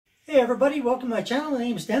everybody, welcome to my channel. My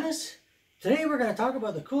name is Dennis. Today we're going to talk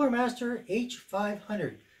about the Cooler Master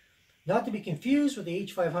H500. Not to be confused with the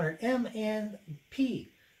H500M and P.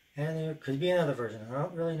 And there could be another version, I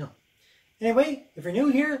don't really know. Anyway, if you're new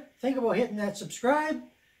here, think about hitting that subscribe,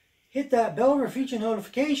 hit that bell for future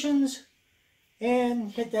notifications,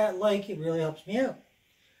 and hit that like, it really helps me out.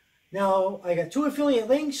 Now, I got two affiliate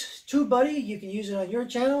links. TubeBuddy, you can use it on your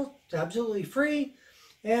channel, it's absolutely free.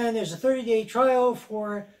 And there's a 30-day trial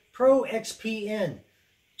for Pro XPN.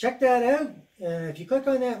 Check that out. If you click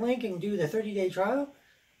on that link and do the 30-day trial,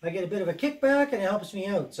 I get a bit of a kickback and it helps me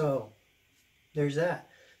out. So there's that.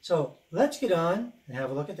 So let's get on and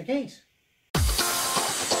have a look at the case.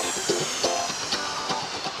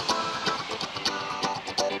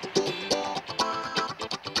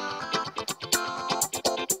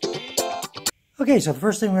 Okay, so the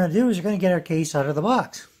first thing we're going to do is we're going to get our case out of the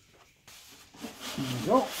box. There we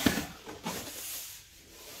go.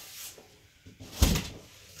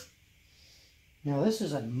 Now this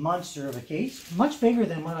is a monster of a case, much bigger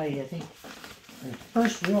than what I think I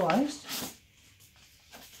first realized.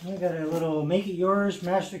 I got a little Make It Yours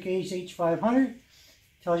Mastercase H500.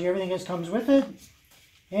 Tells you everything that comes with it,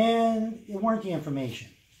 and the warranty information.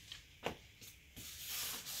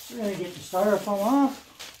 We're going to get the styrofoam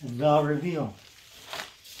off, and the reveal.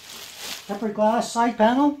 Tempered glass side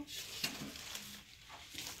panel.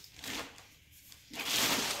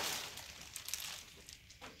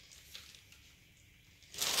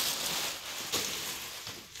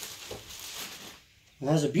 It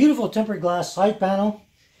has a beautiful tempered glass side panel.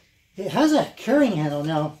 It has a carrying handle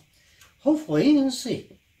now. Hopefully, let's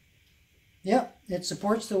see. Yep, it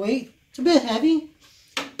supports the weight. It's a bit heavy.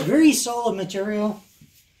 Very solid material.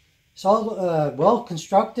 Solid, well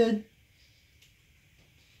constructed.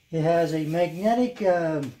 It has a magnetic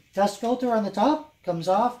dust filter on the top. Comes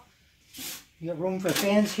off. You got room for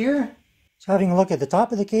fans here. So having a look at the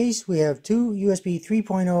top of the case, we have two USB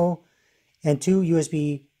 3.0 and two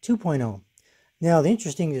USB 2.0. Now, the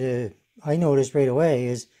interesting thing I noticed right away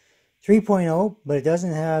is 3.0, but it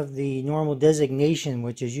doesn't have the normal designation,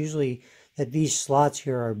 which is usually that these slots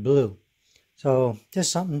here are blue. So,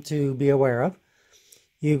 just something to be aware of.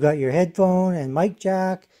 You've got your headphone and mic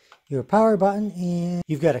jack, your power button, and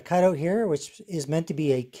you've got a cutout here, which is meant to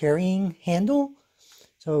be a carrying handle.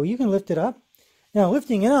 So, you can lift it up. Now,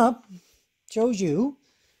 lifting it up shows you've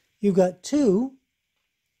got two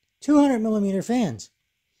 200mm fans.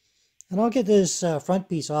 And I'll get this front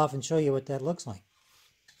piece off and show you what that looks like.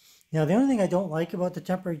 Now, the only thing I don't like about the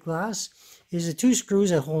tempered glass is the two screws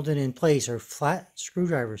that hold it in place are flat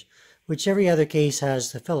screwdrivers, which every other case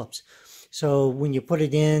has the Phillips. So when you put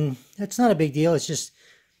it in, it's not a big deal. It's just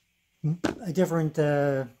a different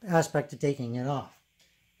aspect of taking it off.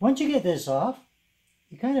 Once you get this off,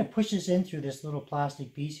 it kind of pushes in through this little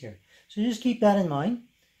plastic piece here. So just keep that in mind.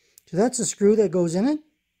 So that's the screw that goes in it.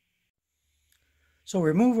 So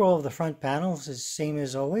removal of the front panels is the same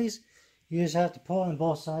as always. You just have to pull on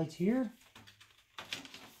both sides here.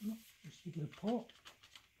 Just give it a pull.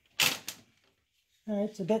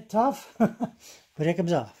 It's a bit tough, but it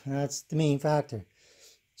comes off. And that's the main factor.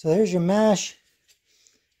 So there's your mesh.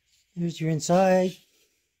 There's your inside.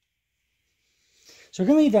 So we're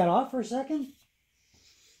going to leave that off for a second.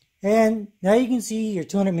 And now you can see your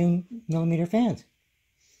 200mm fans.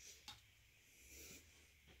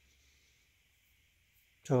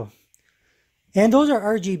 So, and those are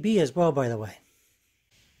RGB as well, by the way.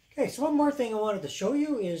 Okay, so one more thing I wanted to show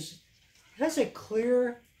you is it has a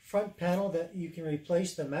clear front panel that you can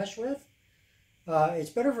replace the mesh with.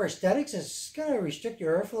 It's better for aesthetics. It's going to restrict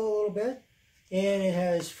your airflow a little bit. And it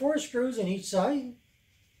has 4 screws on each side.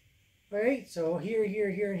 All right, so here,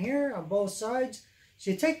 here, and here on both sides.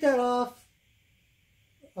 So you take that off,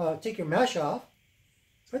 take your mesh off,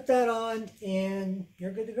 put that on, and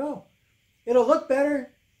you're good to go. It'll look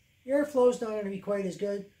better. Your airflow is not going to be quite as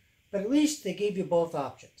good, but at least they gave you both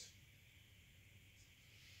options.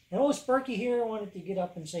 And old Sparky here wanted to get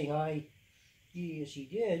up and say hi. Yes, he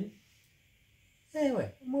did.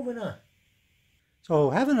 Anyway, moving on. So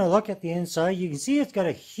having a look at the inside, you can see it's got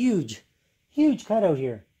a huge cutout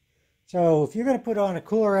here. So if you're going to put on a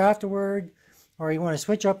cooler afterward, or you want to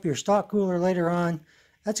switch up your stock cooler later on,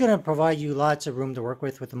 that's going to provide you lots of room to work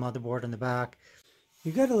with the motherboard on the back.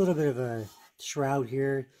 You've got a little bit of a shroud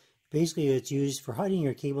here. Basically, it's used for hiding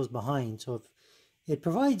your cables behind. So it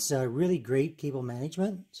provides really great cable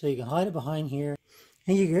management. So you can hide it behind here.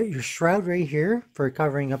 And you get your shroud right here for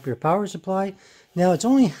covering up your power supply. Now, it's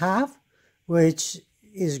only half, which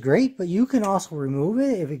is great, but you can also remove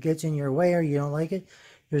it if it gets in your way or you don't like it.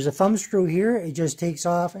 There's a thumb screw here. It just takes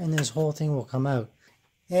off and this whole thing will come out.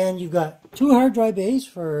 And you've got 2 hard drive bays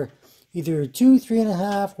for either 2,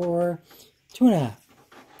 3.5, or 2.5.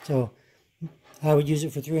 So I would use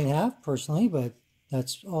it for 3.5 personally, but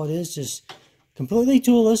that's all it is. Just completely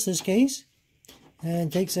toolless, this case,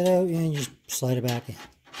 and takes it out and just slide it back in.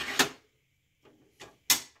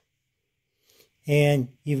 And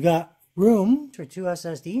you've got room for 2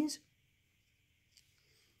 SSDs.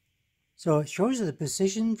 So it shows you the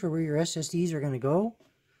position for where your SSDs are going to go.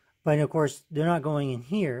 But of course, they're not going in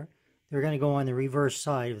here. They're going to go on the reverse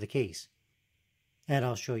side of the case. And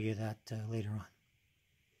I'll show you that later on.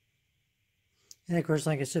 And of course,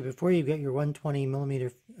 like I said before, you've got your 120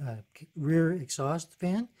 millimeter rear exhaust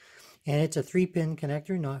fan. And it's a 3-pin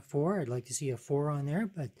connector, not 4. I'd like to see a 4 on there.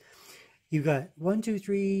 But you've got 1, 2,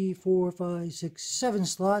 3, 4, 5, 6, 7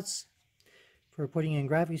 slots for putting in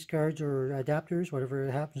graphics cards or adapters, whatever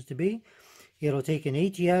it happens to be. It'll take an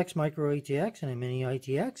ATX, micro ATX, and a mini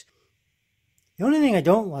ITX. The only thing I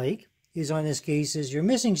don't like is on this case is you're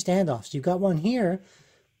missing standoffs. You've got one here,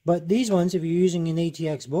 but these ones, if you're using an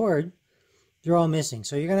ATX board, they're all missing.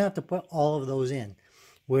 So you're going to have to put all of those in,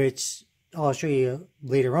 which I'll show you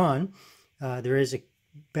later on. There is a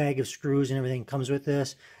bag of screws and everything comes with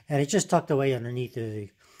this, and it's just tucked away underneath the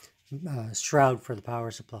shroud for the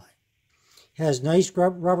power supply. It has nice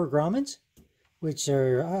rubber grommets, which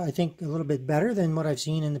are, I think, a little bit better than what I've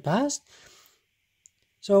seen in the past.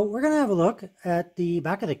 So we're going to have a look at the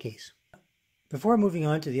back of the case. Before moving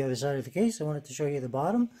on to the other side of the case, I wanted to show you the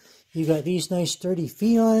bottom. You've got these nice sturdy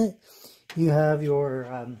feet on it. You have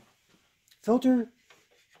your filter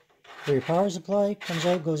for your power supply. Comes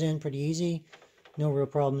out, goes in pretty easy. No real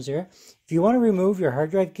problems there. If you want to remove your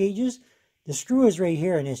hard drive cages, the screw is right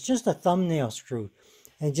here, and it's just a thumbnail screw.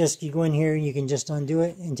 And just, you go in here and you can just undo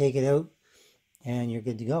it and take it out, and you're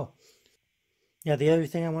good to go. Now, the other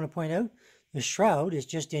thing I want to point out, the shroud is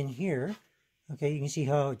just in here. Okay, you can see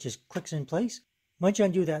how it just clicks in place. Once you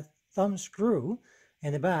undo that thumb screw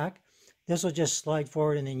in the back, this will just slide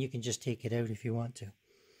forward, and then you can just take it out if you want to.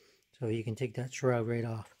 So you can take that shroud right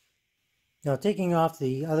off. Now, taking off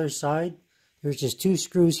the other side, there's just 2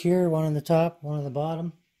 screws here, one on the top, one on the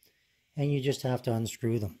bottom, and you just have to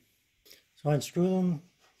unscrew them. So unscrew them,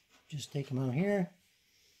 just take them out here.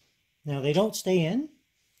 Now, they don't stay in,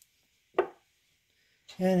 and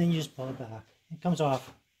then you just pull it back. It comes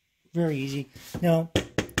off very easy. Now,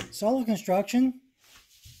 solid construction,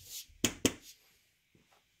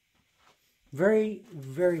 very,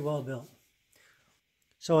 very well built.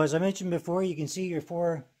 So as I mentioned before, you can see your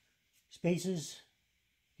 4 spaces.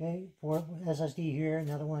 Okay, 4 SSD here,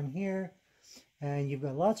 another one here, and you've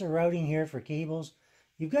got lots of routing here for cables.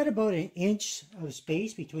 You've got about 1 inch of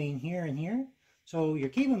space between here and here, so your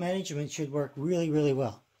cable management should work really, really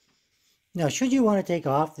well. Now, should you want to take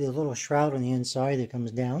off the little shroud on the inside that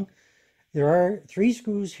comes down, there are 3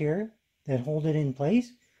 screws here that hold it in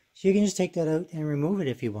place, so you can just take that out and remove it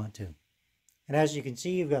if you want to. And as you can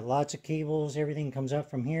see, you've got lots of cables, everything comes up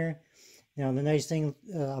from here. Now, the nice thing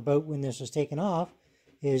about when this was taken off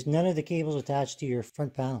is none of the cables attached to your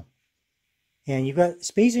front panel. And you've got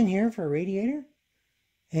space in here for a radiator,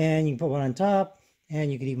 and you can put one on top,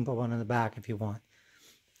 and you can even put one on the back if you want.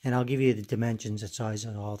 And I'll give you the dimensions, the size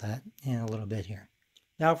of all that in a little bit here.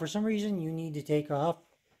 Now, for some reason, you need to take off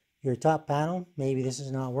your top panel. Maybe this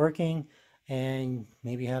is not working, and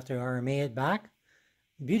maybe you have to RMA it back.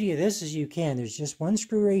 The beauty of this is you can. There's just 1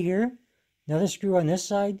 screw right here, another screw on this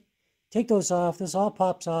side. Take those off. This all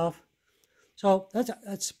pops off. So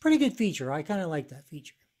that's a pretty good feature. I kind of like that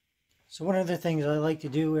feature. So one of the things I like to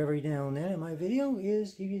do every now and then in my video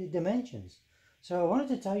is give you the dimensions. So I wanted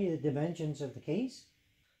to tell you the dimensions of the case.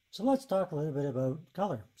 So let's talk a little bit about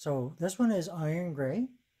color. So this one is iron gray.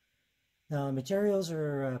 Now the materials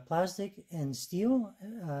are plastic and steel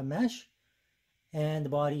mesh, and the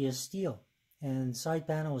body is steel. And the side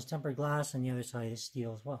panel is tempered glass, and the other side is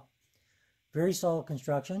steel as well. Very solid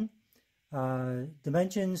construction.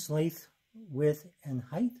 Dimensions, length, width, and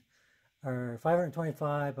height are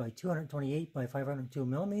 525 by 228 by 502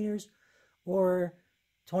 millimeters, or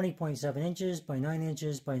 20.7 inches by 9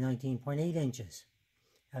 inches by 19.8 inches.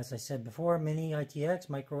 As I said before, mini ITX,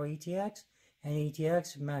 micro ATX, and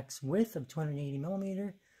ATX max width of 280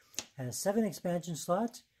 millimeter, has 7 expansion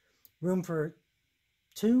slots, room for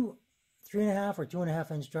 2 3.5 or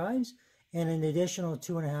 2.5 inch drives, and an additional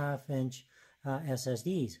 2.5 inch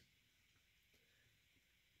SSDs.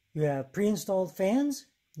 You have pre-installed fans.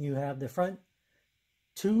 You have the front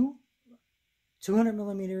 200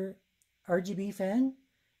 millimeter RGB fan,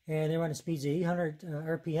 and they run at speeds of 800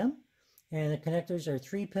 RPM, and the connectors are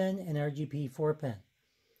 3-pin and RGB 4-pin.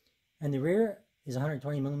 And the rear is a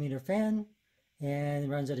 120 millimeter fan, and it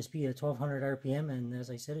runs at a speed of 1200 RPM, and as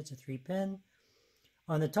I said, it's a 3-pin.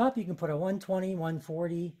 On the top, you can put a 120,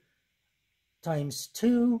 140 times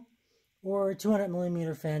 2, or a 200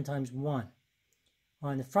 millimeter fan times 1.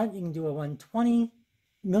 On the front, you can do a 120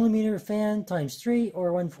 millimeter fan times 3,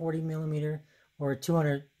 or 140 millimeter, or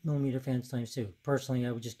 200 millimeter fans times 2. Personally,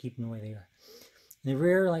 I would just keep them the way they are. In the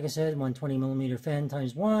rear, like I said, 120 millimeter fan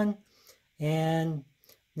times 1. And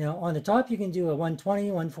now on the top, you can do a 120,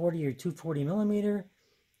 140, or 240 millimeter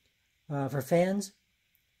for fans.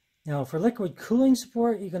 Now for liquid cooling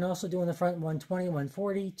support, you can also do on the front 120,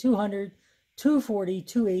 140, 200, 240,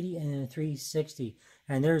 280, and a 360.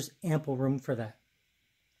 And there's ample room for that.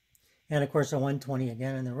 And of course a 120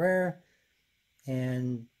 again in the rear.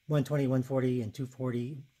 And 120, 140, and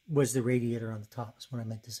 240 was the radiator on the top, is what I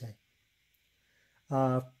meant to say.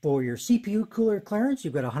 For your CPU cooler clearance,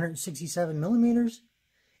 you've got 167 millimeters.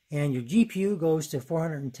 And your GPU goes to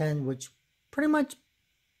 410, which pretty much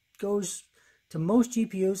goes to most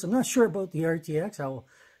GPUs. I'm not sure about the RTX.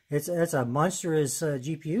 It's a monstrous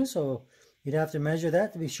GPU, so you'd have to measure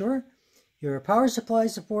that to be sure. Your power supply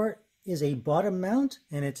support is a bottom mount,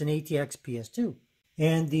 and it's an ATX PS2.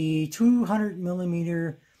 And the 200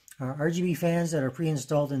 millimeter RGB fans that are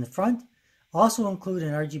pre-installed in the front also include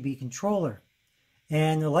an RGB controller.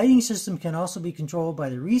 And the lighting system can also be controlled by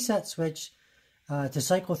the reset switch to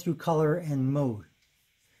cycle through color and mode.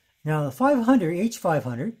 Now the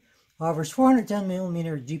H500 offers 410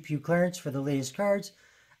 millimeter GPU clearance for the latest cards,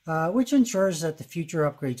 which ensures that the future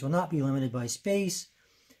upgrades will not be limited by space.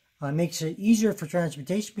 Makes it easier for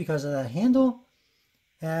transportation because of that handle.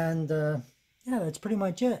 And yeah, that's pretty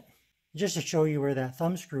much it. Just to show you where that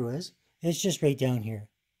thumb screw is, it's just right down here.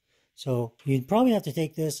 So you'd probably have to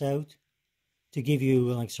take this out to give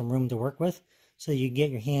you like some room to work with, so you can get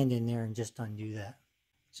your hand in there and just undo that.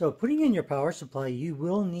 So putting in your power supply, you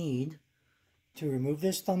will need to remove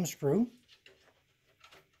this thumb screw.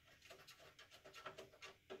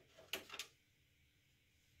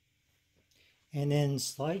 And then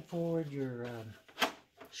slide forward your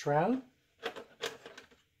shroud,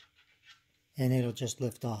 and it'll just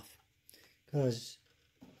lift off. Because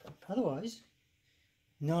otherwise,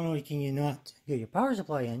 not only can you not get your power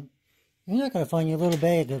supply in, you're not going to find your little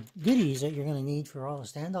bag of goodies that you're going to need for all the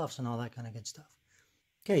standoffs and all that kind of good stuff.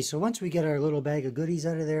 Okay, so once we get our little bag of goodies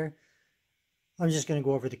out of there, I'm just going to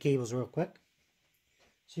go over the cables real quick.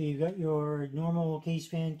 So you've got your normal case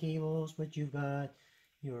fan cables, but you've got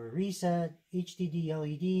your reset, HDD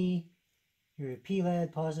LED, your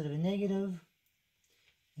PLAD positive and negative,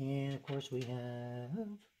 and of course we have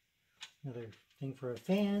another thing for a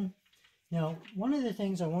fan. Now, one of the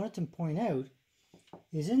things I wanted to point out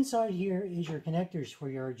is inside here is your connectors for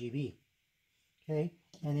your RGB. Okay,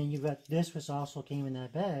 and then you've got this, which also came in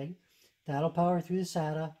that bag. That'll power through the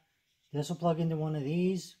SATA. This will plug into one of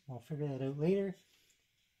these. We'll figure that out later.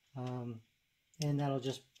 And that'll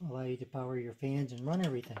just allow you to power your fans and run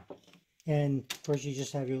everything. And of course you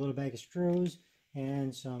just have your little bag of screws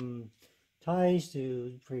and some ties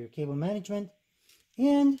for your cable management.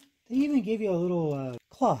 And they even give you a little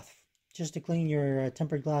cloth just to clean your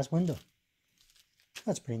tempered glass window.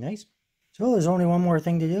 That's pretty nice. So there's only one more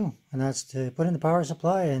thing to do, and that's to put in the power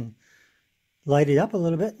supply and light it up a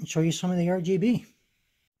little bit and show you some of the RGB.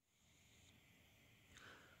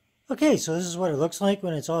 Okay, so this is what it looks like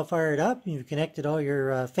when it's all fired up. You've connected all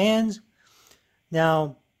your fans.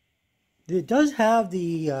 Now, it does have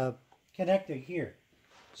the connector here.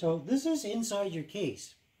 So this is inside your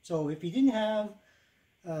case. So if you didn't have,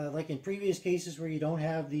 like in previous cases where you don't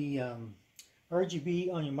have the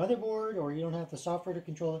RGB on your motherboard, or you don't have the software to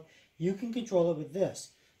control it, you can control it with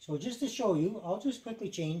this. So just to show you, I'll just quickly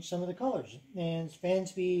change some of the colors and fan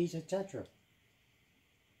speeds, etc.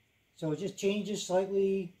 So it just changes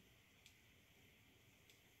slightly.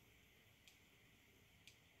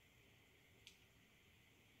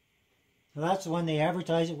 So that's the one they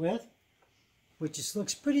advertise it with, which just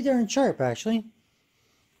looks pretty darn sharp actually.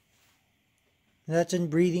 That's in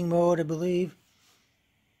breathing mode, I believe.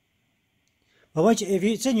 But if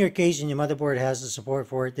it's in your case and your motherboard has the support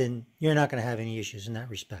for it, then you're not going to have any issues in that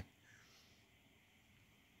respect.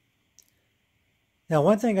 Now,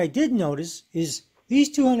 one thing I did notice is these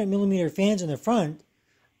 200 millimeter fans in the front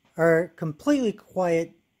are completely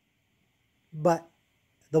quiet, but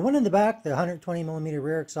the one in the back, the 120 millimeter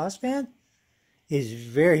rear exhaust fan, is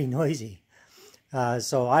very noisy.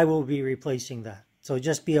 So I will be replacing that. So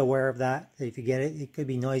just be aware of that. If you get it, it could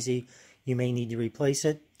be noisy. You may need to replace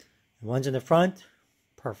it. The ones in the front,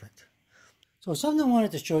 perfect. So something I wanted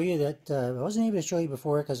to show you that I wasn't able to show you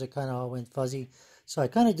before because it kind of all went fuzzy. So I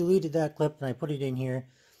kind of deleted that clip and I put it in here.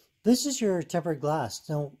 This is your tempered glass.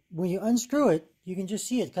 Now, when you unscrew it, you can just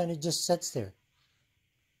see it kind of just sits there.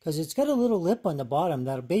 because it's got a little lip on the bottom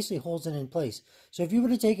that basically holds it in place. So if you were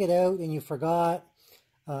to take it out and you forgot,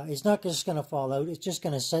 it's not just going to fall out. It's just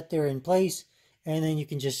going to sit there in place, and then you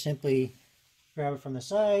can just simply grab it from the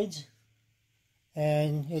sides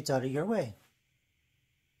and it's out of your way.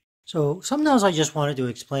 So sometimes I just wanted to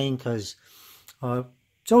explain, because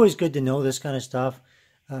it's always good to know this kind of stuff,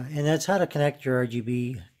 and that's how to connect your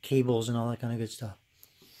RGB cables and all that kind of good stuff.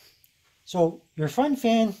 So your front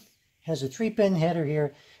fan has a 3-pin header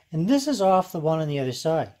here, and this is off the one on the other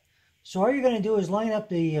side. So all you're going to do is line up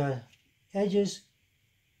the edges,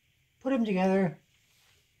 put them together,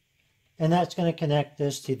 and that's going to connect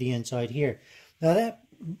this to the inside here. Now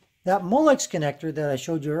that Molex connector that I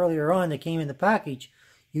showed you earlier on that came in the package,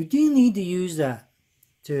 you do need to use that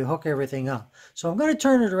to hook everything up. So I'm going to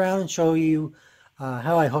turn it around and show you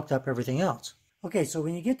how I hooked up everything else. Okay, so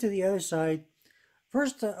when you get to the other side,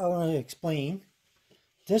 first I want to explain,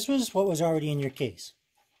 this was what was already in your case.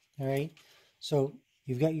 All right, so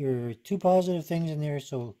you've got your 2 positive things in there,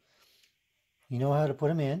 so you know how to put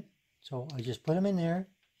them in. So I just put them in there.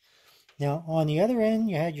 Now on the other end,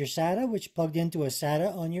 you had your SATA, which plugged into a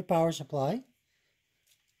SATA on your power supply.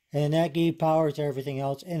 And that gave power to everything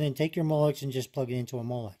else. And then take your Molex and just plug it into a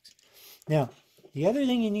Molex. Now, the other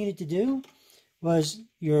thing you needed to do was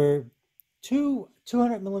your 2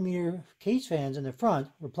 200mm case fans in the front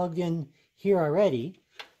were plugged in here already.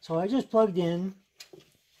 So I just plugged in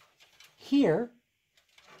here.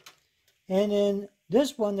 And then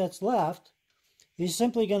this one that's left is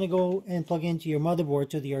simply going to go and plug into your motherboard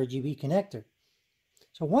to the RGB connector.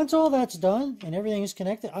 So once all that's done and everything is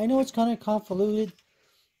connected, I know it's kind of convoluted,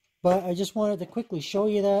 but I just wanted to quickly show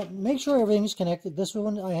you that. Make sure everything's connected. This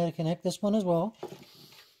one, I had to connect this one as well.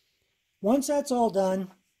 Once that's all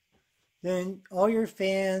done, then all your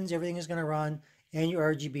fans, everything is going to run, and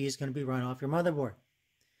your RGB is going to be run off your motherboard.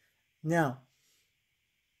 Now,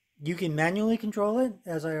 you can manually control it,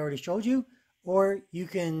 as I already showed you, or you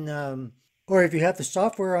can, or if you have the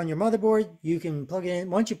software on your motherboard, you can plug it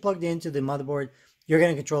in. Once you plug it into the motherboard, you're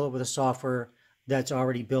going to control it with a software that's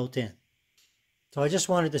already built in. So I just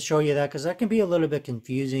wanted to show you that, because that can be a little bit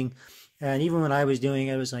confusing. And even when I was doing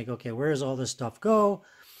it, I was like, okay, where does all this stuff go?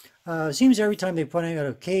 It seems every time they put out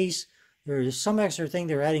a case, there's some extra thing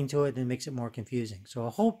they're adding to it that makes it more confusing. So I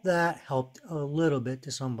hope that helped a little bit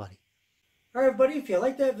to somebody. All right, everybody, if you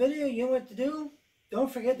like that video, you know what to do.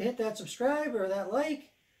 Don't forget to hit that subscribe or that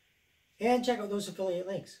like, and check out those affiliate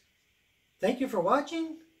links. Thank you for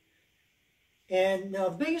watching. And now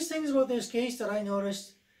the biggest things about this case that I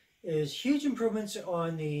noticed is huge improvements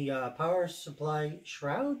on the power supply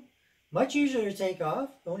shroud. Much easier to take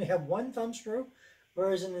off. Only have one thumb screw,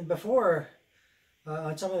 whereas before,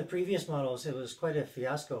 on some of the previous models, it was quite a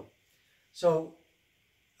fiasco. So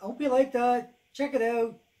I hope you like that. Check it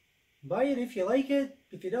out. Buy it if you like it.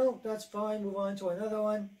 If you don't, that's fine. Move on to another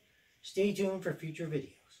one. Stay tuned for future videos.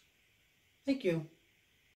 Thank you.